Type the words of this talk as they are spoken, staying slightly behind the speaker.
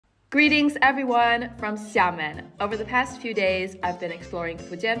Greetings everyone from Xiamen. Over the past few days, I've been exploring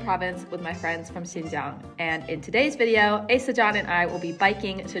Fujian province with my friends from Xinjiang. And in today's video, Asa John and I will be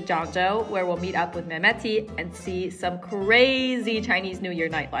biking to Zhangzhou, where we'll meet up with Mehmeti and see some crazy Chinese New Year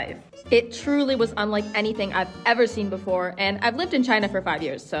nightlife. It truly was unlike anything I've ever seen before, and I've lived in China for 5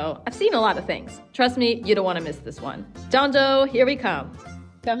 years, so I've seen a lot of things. Trust me, you don't want to miss this one. Zhangzhou, here we come.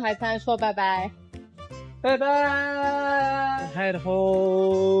 跟海滩说拜拜。拜拜 Head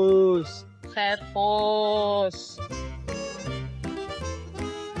host. Head host.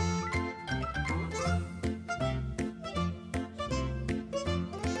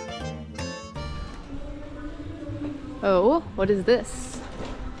 Oh, what is this?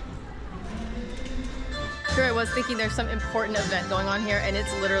 Sure, I was thinking there's some important event going on here, and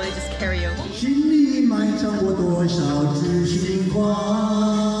it's literally just karaoke. 心里埋藏过多少知心话，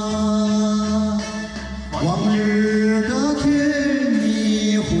往日的甜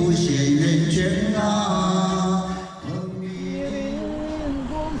蜜忽现圆圈啊。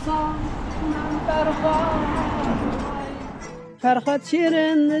فرخات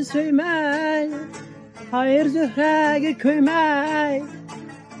شیرین سویمای hayır zührəgi köymay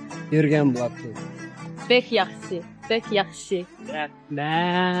Yürgen Bulatlı Bek yaxşı, bek yaxşı.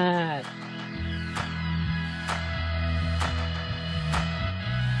 Rəhmət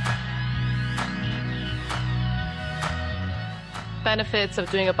Benefits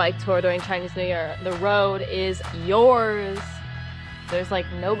of doing a bike tour during Chinese New Year. The road is yours. There's like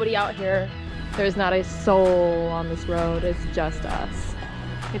nobody out here. There's not a soul on this road. It's just us.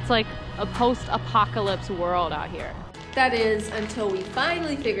 It's like a post-apocalypse world out here. That is, until we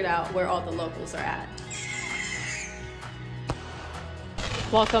finally figured out where all the locals are at.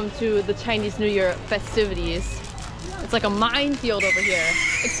 Welcome to the Chinese New Year festivities. It's like a minefield over here.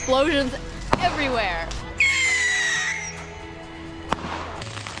 Explosions everywhere.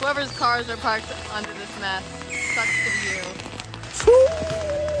 Whoever's cars are parked under this mess, sucks to be you.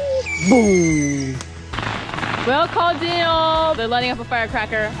 Boom Well called, Daniel. They're lighting up a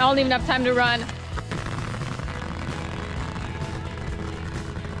firecracker. I don't even have time to run.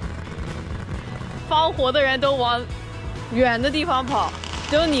 Fang火的人都往远的地方跑，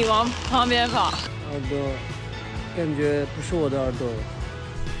只有你往旁边跑。耳朵感觉不是我的耳朵。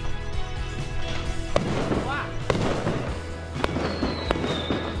哇！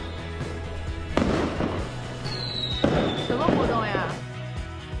什么活动呀？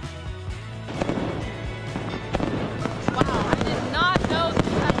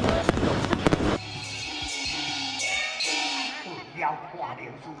 花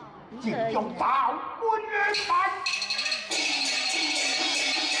脸书，尽用宝温人版。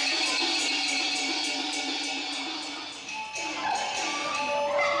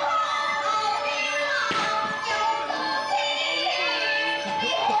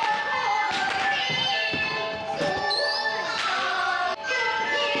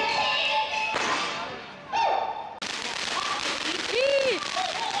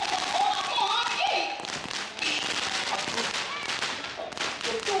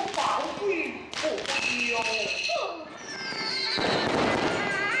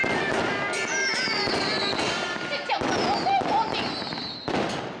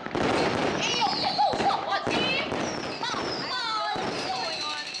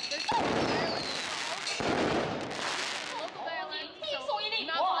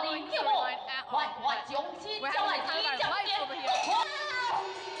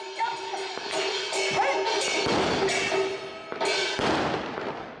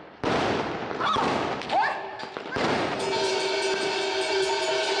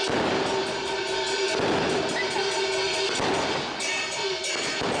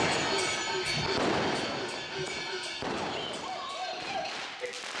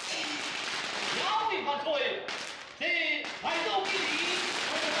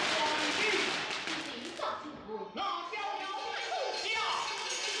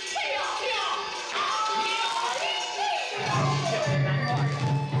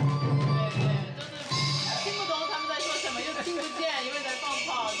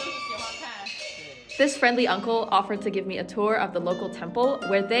This friendly uncle offered to give me a tour of the local temple,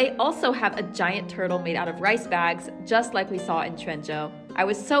 where they also have a giant turtle made out of rice bags, just like we saw in Quanzhou. I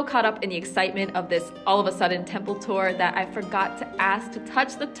was so caught up in the excitement of this all-of-a-sudden temple tour that I forgot to ask to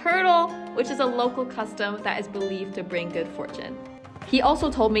touch the turtle, which is a local custom that is believed to bring good fortune. He also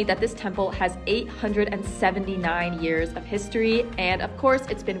told me that this temple has 879 years of history, and of course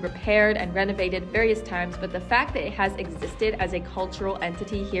it's been repaired and renovated various times, but the fact that it has existed as a cultural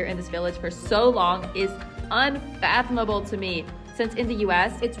entity here in this village for so long is unfathomable to me. Since in the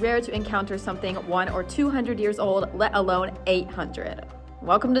US, it's rare to encounter something 100 or 200 years old, let alone 800.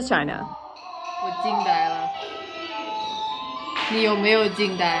 Welcome to China. 我惊呆了，你有没有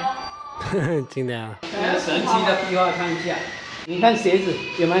惊呆？惊呆了！神奇的壁画看一下，你看鞋子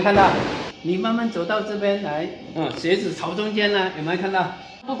有没有看到？你慢慢走到这边来，鞋子朝中间呢，有没有看到？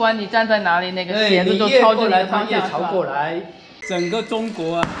不管你站在哪里，那个鞋子都朝着你的方向，朝过来。整个中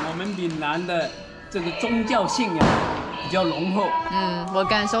国啊，我们闽南的这个宗教信仰比较浓厚。我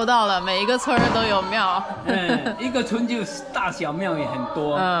感受到了，每一个村都有庙。一个村就大小庙也很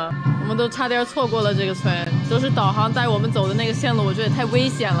多。我们都差点错过了这个村，就是导航带我们走的那个线路，我觉得太危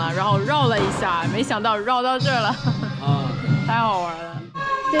险了，然后绕了一下，没想到绕到这儿了。太好玩了。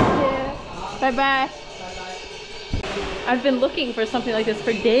谢谢，拜拜。I've been looking for something like this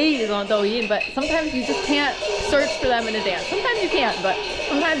for days on Douyin, but sometimes you just can't search for them in advance. Sometimes you can, but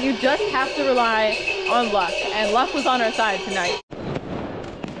sometimes you just have to rely on luck, and luck was on our side tonight.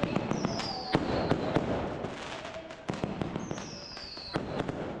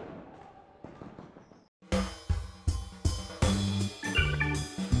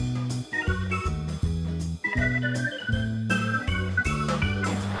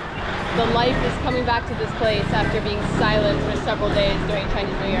 The life is coming back to this place after being silent for several days during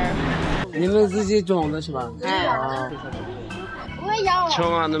Chinese New Year. 你们自己种的是吧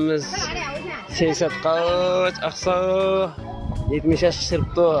？Çoğanımız sesatqat aqsa 70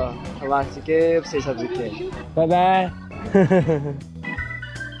 sirpto vaktikib sesatike. Bye bye.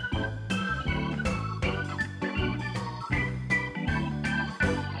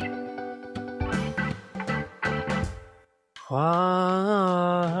 花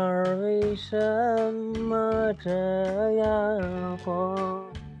儿为什么这样红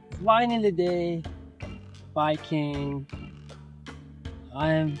 ？Finally day, biking.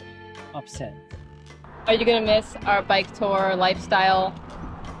 I'm upset. Are you gonna miss our bike tour lifestyle?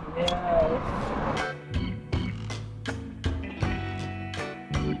 Yeah.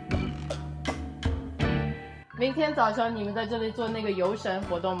 明天早上你们在这里做那个游神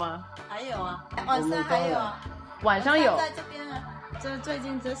活动吗？还有啊，晚上还有啊，晚上有。在这边啊，最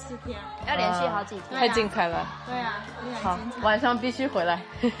近这4天要连续好几天，太精彩了。对啊，好，晚上必须回来。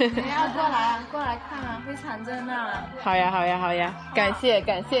你要过来啊，过来看啊，非常热闹啊。好呀，好呀，好呀，感谢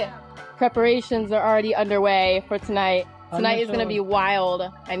感谢。Preparations are already underway for tonight. Tonight is gonna be wild.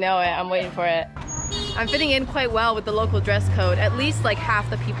 I know it. I'm waiting for it. I'm fitting in quite well with the local dress code. At least like half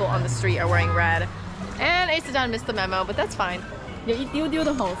the people on the street are wearing red. And Ace-John missed the memo, but that's fine. 有一丢丢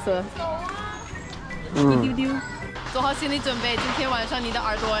的红色。一丢丢。做好心理准备，今天晚上你的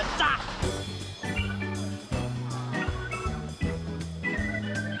耳朵炸。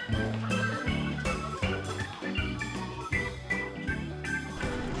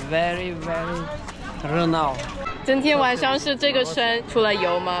Very 热闹。今天晚上是这个山出来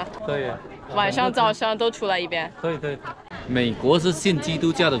游吗？可以。晚上早上都出来一遍。可以。美国是信基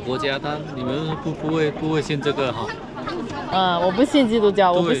督教的国家，你们不会信这个哈？我不信基督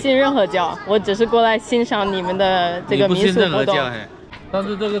教，我不信任何教，我只是过来欣赏你们的这个民俗活动。但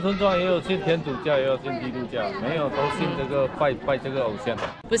是这个村庄也有信天主教，也有信基督教，没有都信这个拜这个偶像。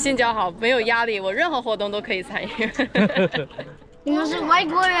不信教好，没有压力，我任何活动都可以参与。你们是外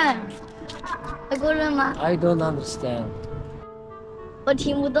国人？外国人吗 I don't understand. 我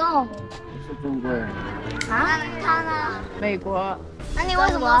听不懂。是中国人。啊？他呢？美国。那你为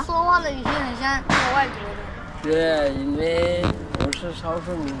什么说话的语气很像外国人？对，因为我是少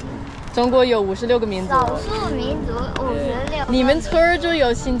数民族。中国有56个民族。少数民族56。你们村儿就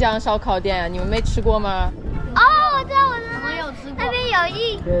有新疆烧烤店，你们没吃过吗？哦，我知道，我们有吃过。那边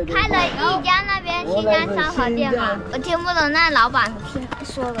开了一家那边新疆烧烤店嘛，我听不懂那老板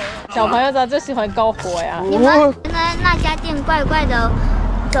说的。小朋友咋这喜欢搞火呀？你们那家店怪怪的，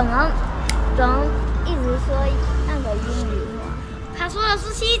怎么一直说那个英语？他说的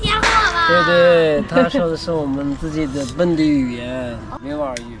是新疆话吧？对，他说的是我们自己的本地语言，维吾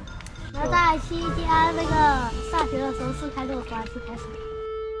尔语。我在新疆那个上学的时候是开这个关是开始。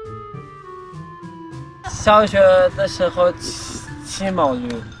小学的时候骑毛驴，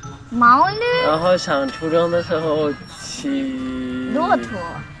然后上初中的时候骑骆驼，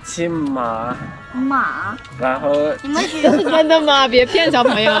骑马，然后你们学是真的吗？别骗小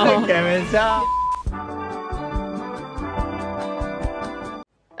朋友。开玩笑。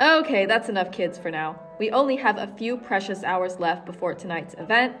Okay, that's enough kids for now. We only have a few precious hours left before tonight's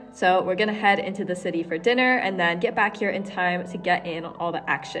event, so we're gonna head into the city for dinner and then get back here in time to get in on all the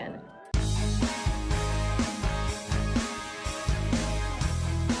action.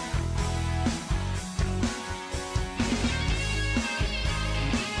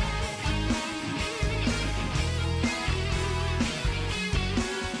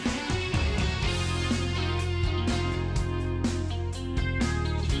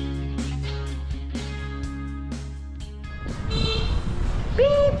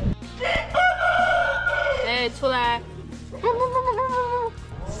 出来。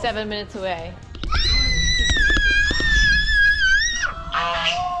7 minutes away.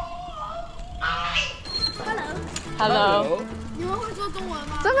 Hello. 你们会说中文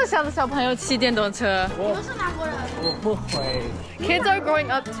吗？这么小的小朋友骑电动车。你们是哪国人？我不会。 Kids are growing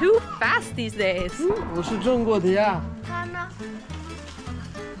up too fast these days. 我是中国的呀。他呢？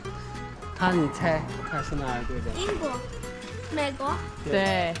他，你猜他是哪一国的？英国、美国。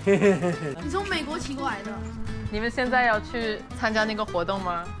对。你从美国骑过来的？你们现在要去参加那个活动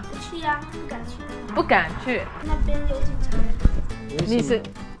吗？不去呀，不敢去。不敢去。那边有警察。你是？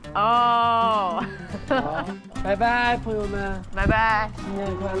哦。好，拜拜，朋友们，拜拜。新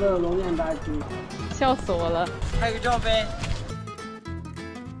年快乐，龙年大吉。笑死我了。拍个照呗。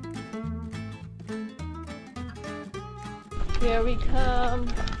 Here we come.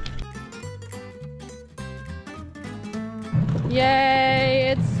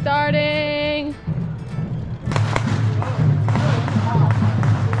 Yay, it's starting.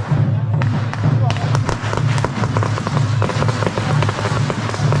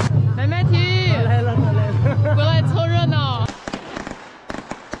 Hi Matthew. 来了，过来凑热闹。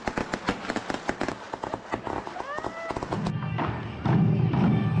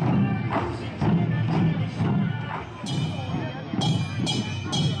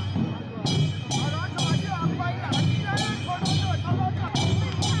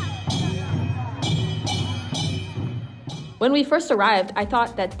 When we first arrived, I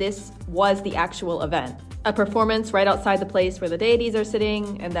thought that this was the actual event. A performance right outside the place where the deities are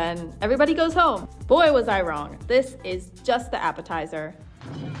sitting, and then everybody goes home. Boy, was I wrong. This is just the appetizer.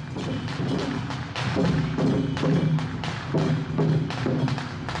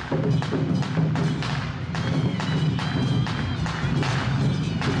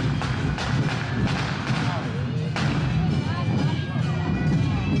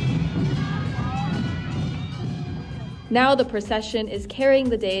 Now the procession is carrying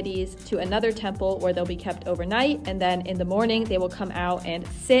the deities to another temple where they'll be kept overnight, and then in the morning they will come out and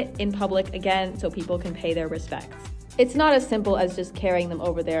sit in public again so people can pay their respects. It's not as simple as just carrying them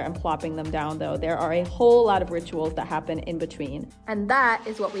over there and plopping them down though. There are a whole lot of rituals that happen in between. And that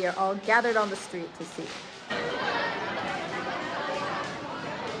is what we are all gathered on the street to see.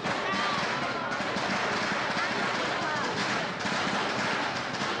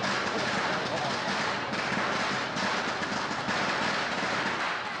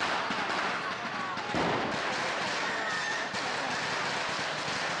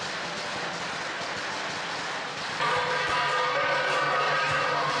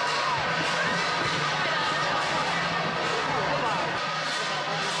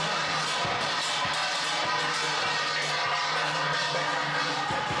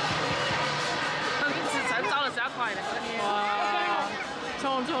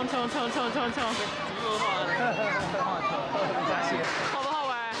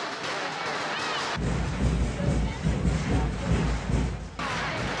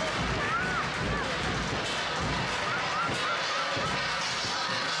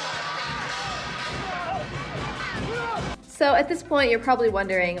 So at this point, you're probably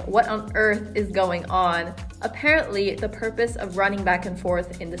wondering what on earth is going on. Apparently, the purpose of running back and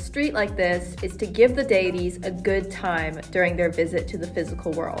forth in the street like this is to give the deities a good time during their visit to the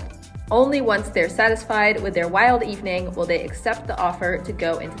physical world. Only once they're satisfied with their wild evening will they accept the offer to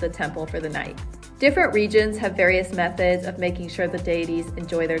go into the temple for the night. Different regions have various methods of making sure the deities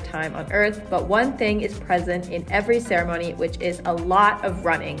enjoy their time on Earth, but one thing is present in every ceremony, which is a lot of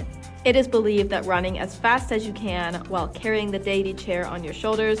running. It is believed that running as fast as you can while carrying the deity chair on your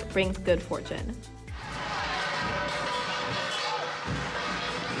shoulders brings good fortune.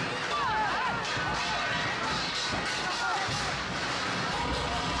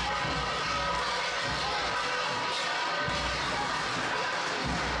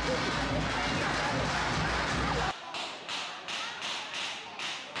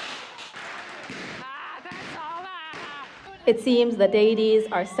 It seems the deities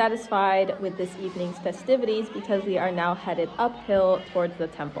are satisfied with this evening's festivities because we are now headed uphill towards the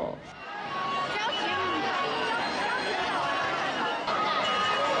temple.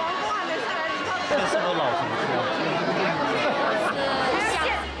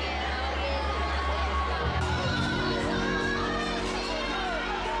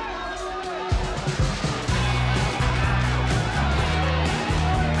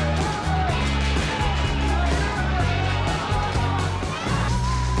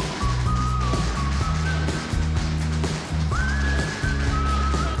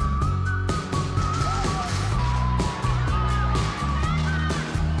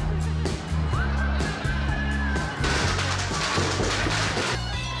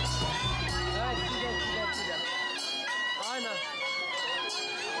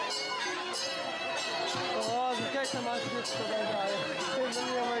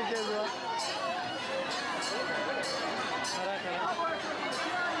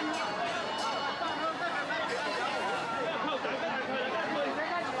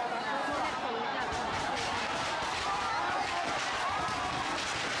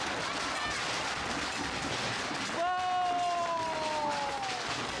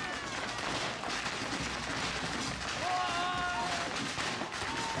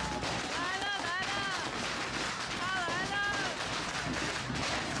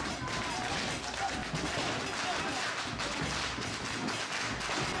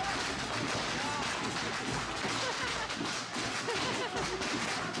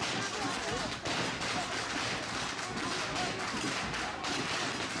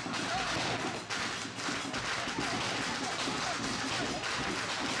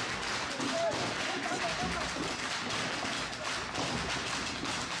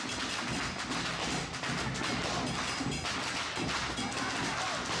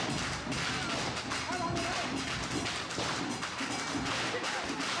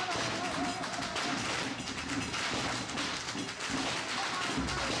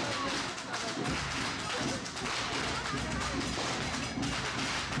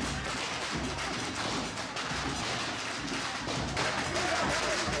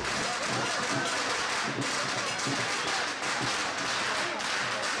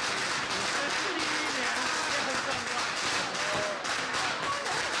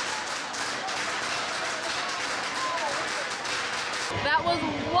 That was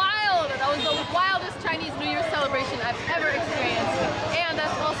wild. That was the wildest Chinese New Year celebration I've ever experienced. And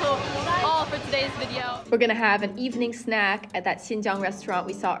that's also all for today's video. We're gonna have an evening snack at that Xinjiang restaurant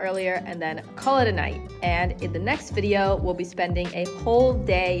we saw earlier and then call it a night. And in the next video, we'll be spending a whole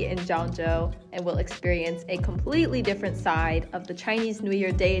day in Zhangzhou and we'll experience a completely different side of the Chinese New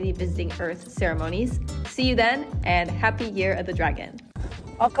Year deity visiting Earth ceremonies. See you then, and Happy Year of the Dragon.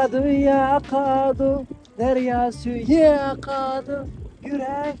 Akaduya akadu, derya suya akadu,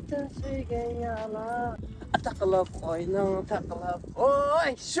 yürekten süygen yala. Takılıp oynang takılıp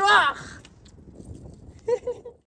oy şuah.